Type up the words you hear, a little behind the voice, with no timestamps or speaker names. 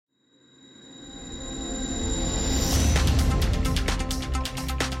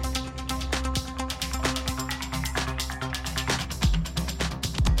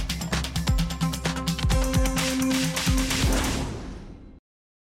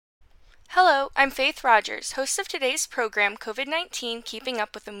Hello, I'm Faith Rogers, host of today's program, COVID-19 Keeping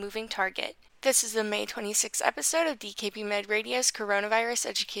Up with a Moving Target. This is the May 26th episode of DKB Med Radio's Coronavirus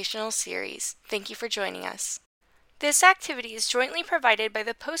Educational Series. Thank you for joining us. This activity is jointly provided by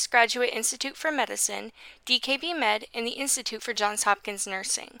the Postgraduate Institute for Medicine, DKB Med, and the Institute for Johns Hopkins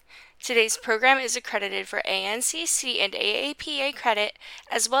Nursing. Today's program is accredited for ANCC and AAPA credit,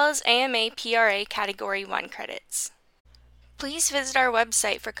 as well as AMA PRA Category 1 credits. Please visit our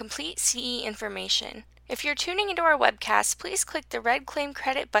website for complete CE information. If you're tuning into our webcast, please click the red Claim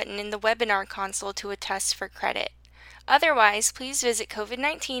Credit button in the webinar console to attest for credit. Otherwise, please visit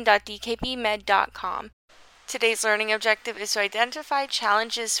covid19.dkbmed.com. Today's learning objective is to identify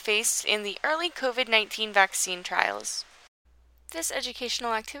challenges faced in the early COVID-19 vaccine trials. This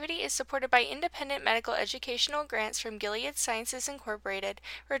educational activity is supported by independent medical educational grants from Gilead Sciences Incorporated,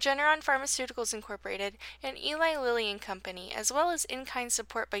 Regeneron Pharmaceuticals Incorporated, and Eli Lilly and Company, as well as in-kind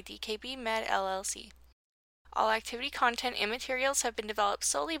support by DKB Med LLC. All activity content and materials have been developed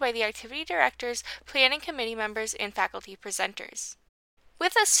solely by the activity directors, planning committee members, and faculty presenters.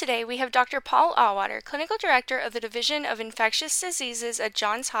 With us today, we have Dr. Paul Auwaerter, Clinical Director of the Division of Infectious Diseases at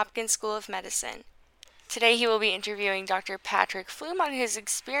Johns Hopkins School of Medicine. Today he will be interviewing Dr. Patrick Flume on his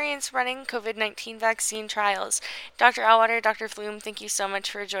experience running COVID-19 vaccine trials. Dr. Auwaerter, Dr. Flume, thank you so much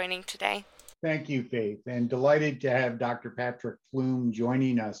for joining today. Thank you, Faith, and delighted to have Dr. Patrick Flume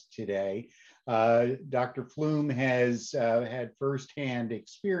joining us today. Dr. Flume has had firsthand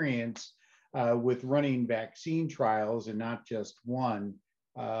experience with running vaccine trials, and not just one,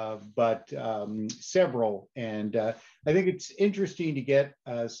 but several. And I think it's interesting to get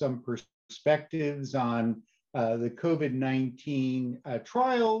some perspectives on the COVID-19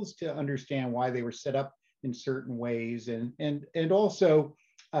 trials to understand why they were set up in certain ways, and also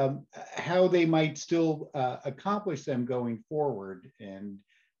how they might still accomplish them going forward. And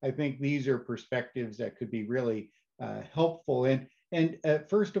I think these are perspectives that could be really helpful. And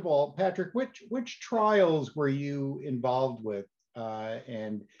first of all, Patrick, which trials were you involved with?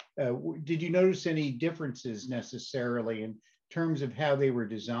 And did you notice any differences necessarily in terms of how they were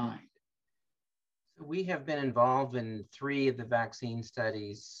designed? We have been involved in 3 of the vaccine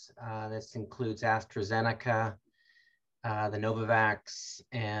studies. This includes AstraZeneca, the Novavax,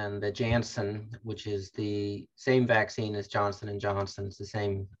 and the Janssen, which is the same vaccine as Johnson & Johnson. It's the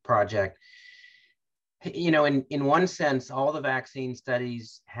same project. You know, in one sense, all the vaccine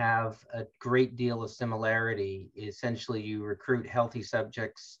studies have a great deal of similarity. Essentially, you recruit healthy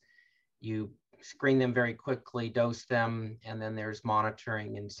subjects, you screen them very quickly, dose them, and then there's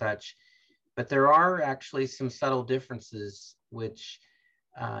monitoring and such. But there are actually some subtle differences, which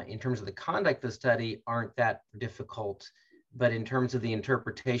in terms of the conduct of the study aren't that difficult. But in terms of the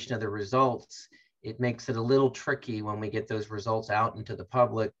interpretation of the results, it makes it a little tricky when we get those results out into the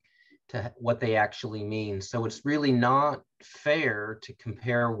public to what they actually mean. So it's really not fair to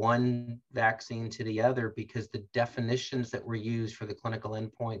compare one vaccine to the other, because the definitions that were used for the clinical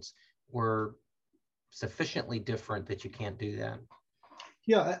endpoints were sufficiently different that you can't do that.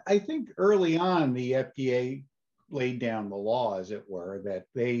 Yeah, I think early on, the FDA laid down the law, as it were, that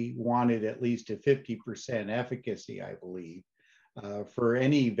they wanted at least a 50% efficacy, I believe, for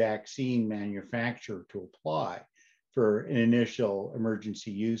any vaccine manufacturer to apply for an initial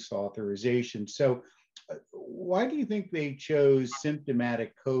emergency use authorization. So why do you think they chose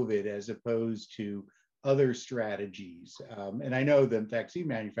symptomatic COVID as opposed to other strategies? And I know the vaccine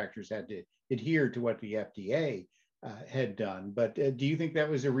manufacturers had to adhere to what the FDA had done, but do you think that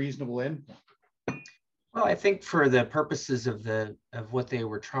was a reasonable endpoint? Well, I think for the purposes of what they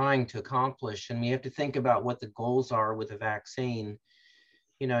were trying to accomplish, and we have to think about what the goals are with a vaccine.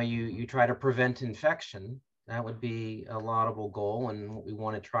 You know, you try to prevent infection. That would be a laudable goal and what we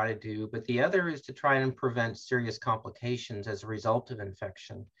want to try to do. But the other is to try and prevent serious complications as a result of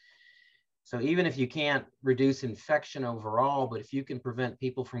infection. So even if you can't reduce infection overall, but if you can prevent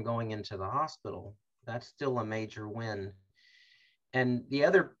people from going into the hospital, that's still a major win. And the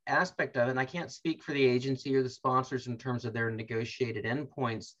other aspect of it, and I can't speak for the agency or the sponsors in terms of their negotiated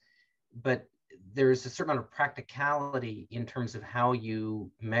endpoints, but there's a certain amount of practicality in terms of how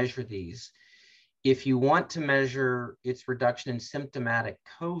you measure these. If you want to measure its reduction in symptomatic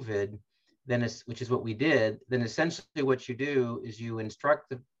COVID, then which is what we did, then essentially what you do is you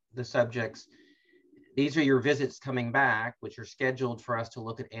instruct the subjects, these are your visits coming back, which are scheduled for us to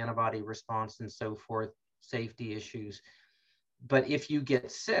look at antibody response and so forth, safety issues. But if you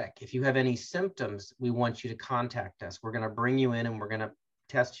get sick, if you have any symptoms, we want you to contact us. We're going to bring you in and we're going to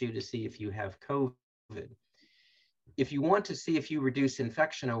test you to see if you have COVID. If you want to see if you reduce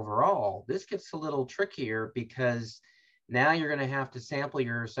infection overall, this gets a little trickier because Now you're going to have to sample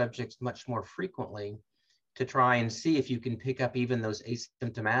your subjects much more frequently to try and see if you can pick up even those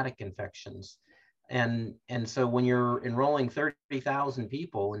asymptomatic infections. And so when you're enrolling 30,000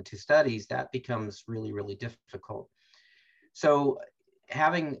 people into studies, that becomes really, really difficult. So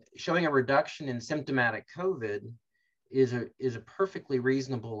showing a reduction in symptomatic COVID is a perfectly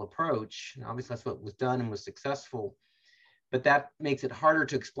reasonable approach. And obviously that's what was done and was successful, but that makes it harder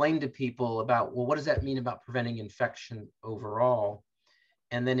to explain to people about, well, what does that mean about preventing infection overall?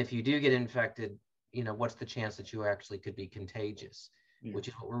 And then if you do get infected, what's the chance that you actually could be contagious? Yeah. Which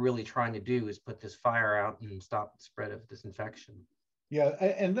is what we're really trying to do, is put this fire out and stop the spread of this infection. Yeah,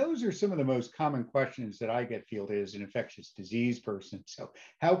 and those are some of the most common questions that I get fielded as an infectious disease person. So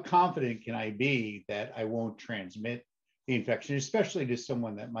how confident can I be that I won't transmit the infection, especially to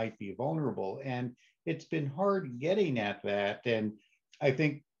someone that might be vulnerable? And it's been hard getting at that. And I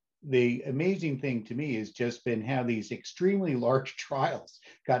think the amazing thing to me has just been how these extremely large trials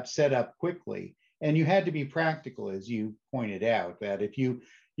got set up quickly. And you had to be practical, as you pointed out, that if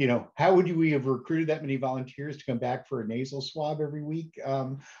how would we have recruited that many volunteers to come back for a nasal swab every week?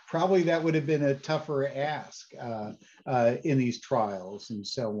 Probably that would have been a tougher ask in these trials and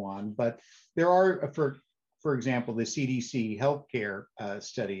so on. But there are, for example, the CDC healthcare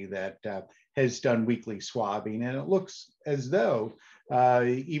study that has done weekly swabbing, and it looks as though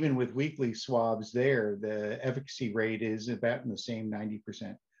even with weekly swabs there, the efficacy rate is about in the same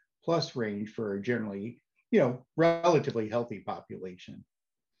 90% plus range for a generally, relatively healthy population.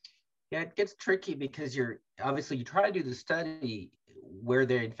 Yeah, it gets tricky because you try to do the study where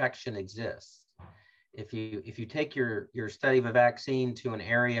the infection exists. If you take your study of a vaccine to an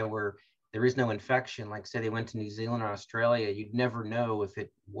area where there is no infection, like say they went to New Zealand or Australia, you'd never know if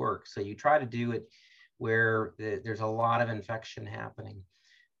it works. So you try to do it where there's a lot of infection happening.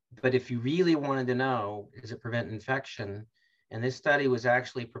 But if you really wanted to know, does it prevent infection? And this study was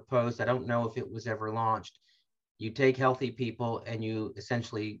actually proposed, I don't know if it was ever launched. You take healthy people and you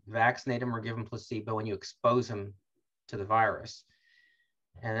essentially vaccinate them or give them placebo and you expose them to the virus.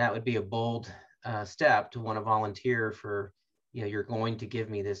 And that would be a bold step to want to volunteer for, you're going to give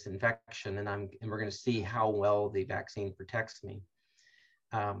me this infection and we're going to see how well the vaccine protects me.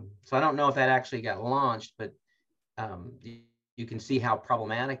 So I don't know if that actually got launched, but you can see how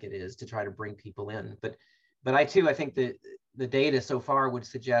problematic it is to try to bring people in. But I think that the data so far would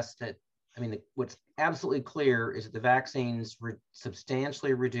suggest that, what's absolutely clear is that the vaccines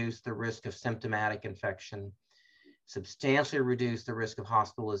substantially reduce the risk of symptomatic infection, substantially reduce the risk of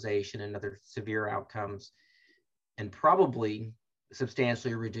hospitalization and other severe outcomes, and probably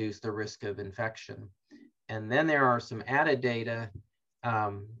substantially reduce the risk of infection. And then there are some added data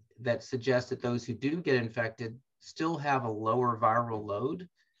that suggest that those who do get infected still have a lower viral load,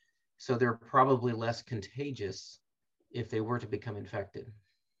 so they're probably less contagious if they were to become infected.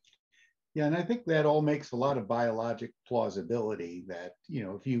 Yeah, and I think that all makes a lot of biologic plausibility that,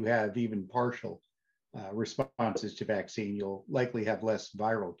 if you have even partial responses to vaccine, you'll likely have less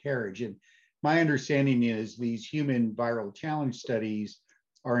viral carriage. And my understanding is these human viral challenge studies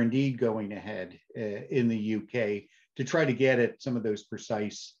are indeed going ahead in the UK to try to get at some of those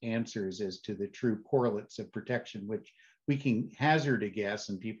precise answers as to the true correlates of protection, which we can hazard a guess,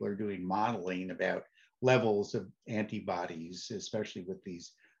 and people are doing modeling about levels of antibodies, especially with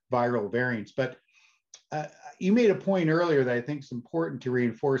these viral variants. But you made a point earlier that I think is important to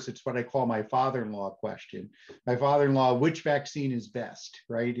reinforce. It's what I call my father-in-law question. My father-in-law, which vaccine is best,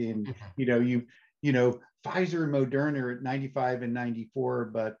 right? And Pfizer and Moderna are at 95 and 94,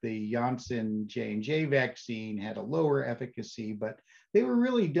 but the Janssen J&J vaccine had a lower efficacy, but they were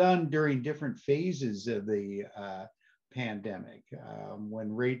really done during different phases of the pandemic,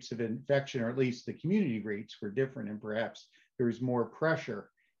 when rates of infection, or at least the community rates, were different, and perhaps there was more pressure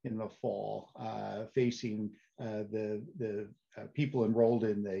in the fall facing the people enrolled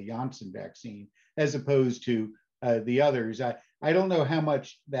in the Janssen vaccine, as opposed to the others. I don't know how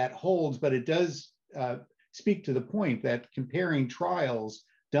much that holds, but it does speak to the point that comparing trials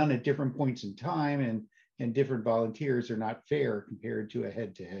done at different points in time and different volunteers are not fair compared to a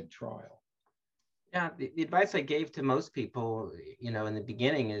head-to-head trial. Yeah, the advice I gave to most people, in the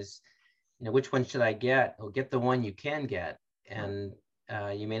beginning is, which one should I get? Well, get the one you can get, and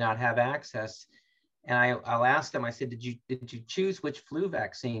you may not have access. And I'll ask them, I said, did you choose which flu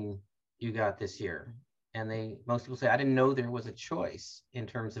vaccine you got this year? And most people say, I didn't know there was a choice in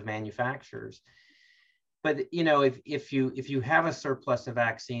terms of manufacturers. But if you have a surplus of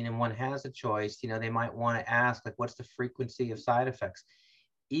vaccine and one has a choice, they might want to ask, like, what's the frequency of side effects?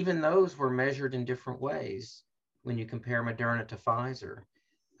 Even those were measured in different ways when you compare Moderna to Pfizer.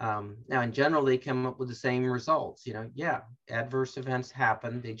 Now, in general, they come up with the same results. Yeah, adverse events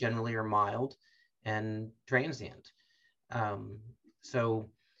happen. They generally are mild and transient. So,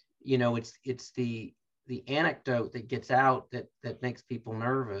 it's the anecdote that gets out that makes people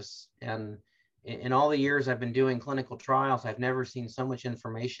nervous. And in all the years I've been doing clinical trials, I've never seen so much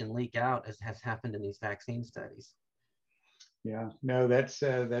information leak out as has happened in these vaccine studies. Yeah, no, that's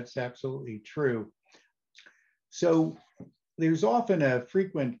absolutely true. So there's often a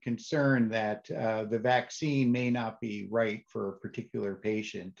frequent concern that the vaccine may not be right for a particular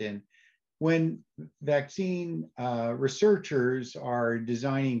patient. And when vaccine researchers are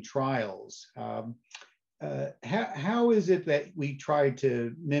designing trials, how is it that we try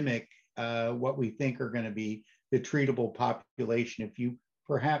to mimic what we think are going to be the treatable population? If you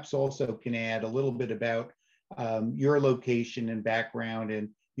perhaps also can add a little bit about your location and background and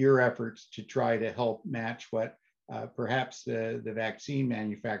your efforts to try to help match what perhaps the vaccine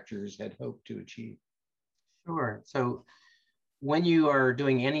manufacturers had hoped to achieve. Sure. So when you are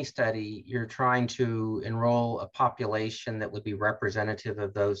doing any study, you're trying to enroll a population that would be representative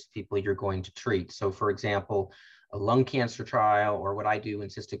of those people you're going to treat. So for example, a lung cancer trial, or what I do in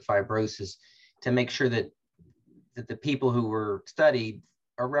cystic fibrosis, to make sure that the people who were studied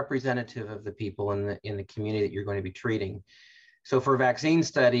are representative of the people in the community that you're going to be treating. So for a vaccine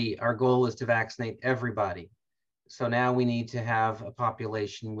study, our goal is to vaccinate everybody. So now we need to have a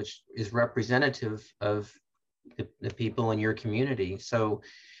population which is representative of the people in your community. So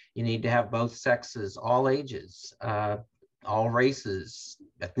you need to have both sexes, all ages, all races,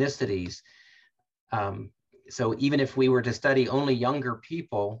 ethnicities. So even if we were to study only younger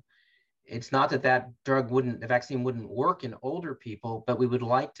people, it's not that the vaccine wouldn't work in older people, but we would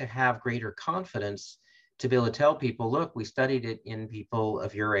like to have greater confidence to be able to tell people, look, we studied it in people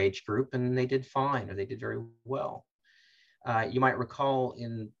of your age group and they did fine, or they did very well. You might recall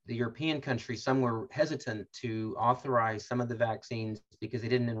in the European countries, some were hesitant to authorize some of the vaccines because they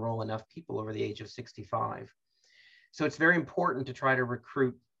didn't enroll enough people over the age of 65. So it's very important to try to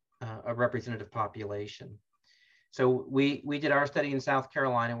recruit a representative population. So we did our study in South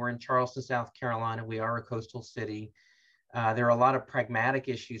Carolina. We're in Charleston, South Carolina. We are a coastal city. There are a lot of pragmatic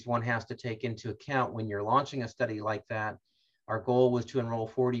issues one has to take into account when you're launching a study like that. Our goal was to enroll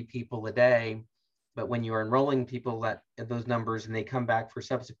 40 people a day, but when you're enrolling people at those numbers and they come back for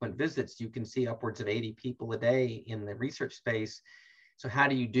subsequent visits, you can see upwards of 80 people a day in the research space. So how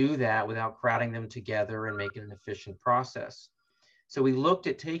do you do that without crowding them together and make it an efficient process? So we looked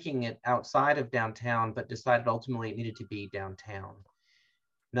at taking it outside of downtown, but decided ultimately it needed to be downtown.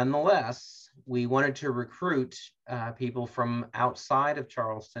 Nonetheless, we wanted to recruit people from outside of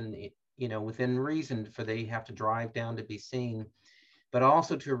Charleston, within reason, for they have to drive down to be seen, but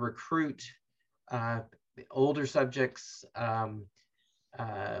also to recruit older subjects,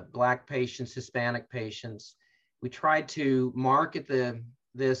 Black patients, Hispanic patients. We tried to market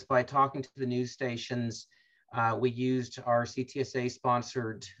this by talking to the news stations. We used our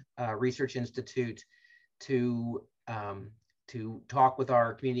CTSA-sponsored research institute to talk with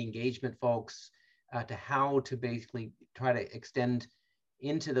our community engagement folks to how to basically try to extend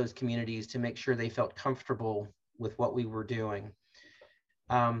into those communities to make sure they felt comfortable with what we were doing.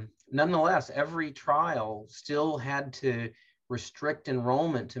 Nonetheless, every trial still had to restrict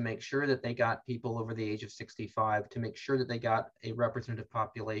enrollment to make sure that they got people over the age of 65, to make sure that they got a representative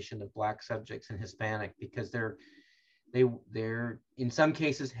population of Black subjects and Hispanic, because they're in some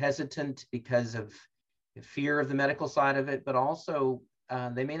cases hesitant because of fear of the medical side of it, but also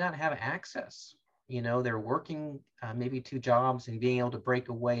they may not have access. They're working maybe 2 jobs and being able to break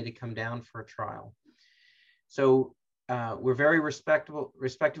away to come down for a trial. So we're very respectful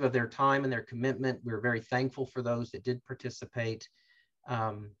of their time and their commitment. We're very thankful for those that did participate.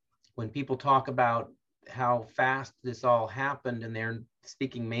 When people talk about how fast this all happened, and they're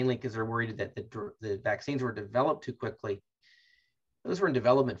speaking mainly because they're worried that the vaccines were developed too quickly, those were in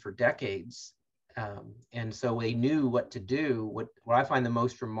development for decades. And so they knew what to do. What I find the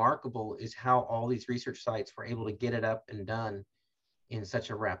most remarkable is how all these research sites were able to get it up and done in such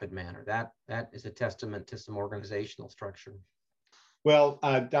a rapid manner. That is a testament to some organizational structure. Well,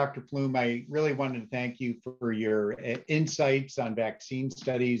 Dr. Plume, I really wanted to thank you for your insights on vaccine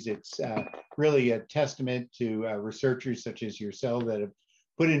studies. It's really a testament to researchers such as yourself that have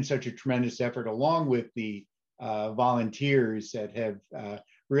put in such a tremendous effort, along with the volunteers that have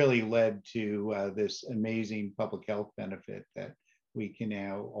really led to this amazing public health benefit that we can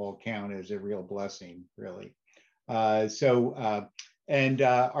now all count as a real blessing, really. And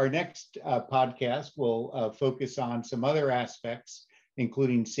our next podcast will focus on some other aspects,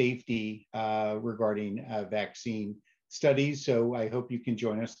 including safety regarding vaccine studies. So I hope you can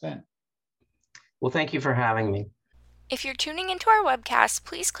join us then. Well, thank you for having me. If you're tuning into our webcast,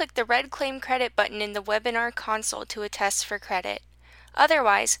 please click the red Claim Credit button in the webinar console to attest for credit.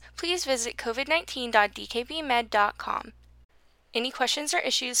 Otherwise, please visit covid19.dkbmed.com. Any questions or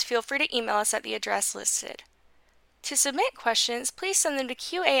issues, feel free to email us at the address listed. To submit questions, please send them to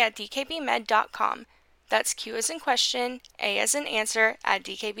qa@dkbmed.com. That's Q as in question, A as in answer, at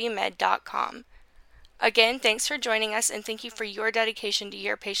dkbmed.com. Again, thanks for joining us and thank you for your dedication to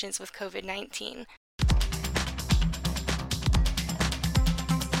your patients with COVID-19.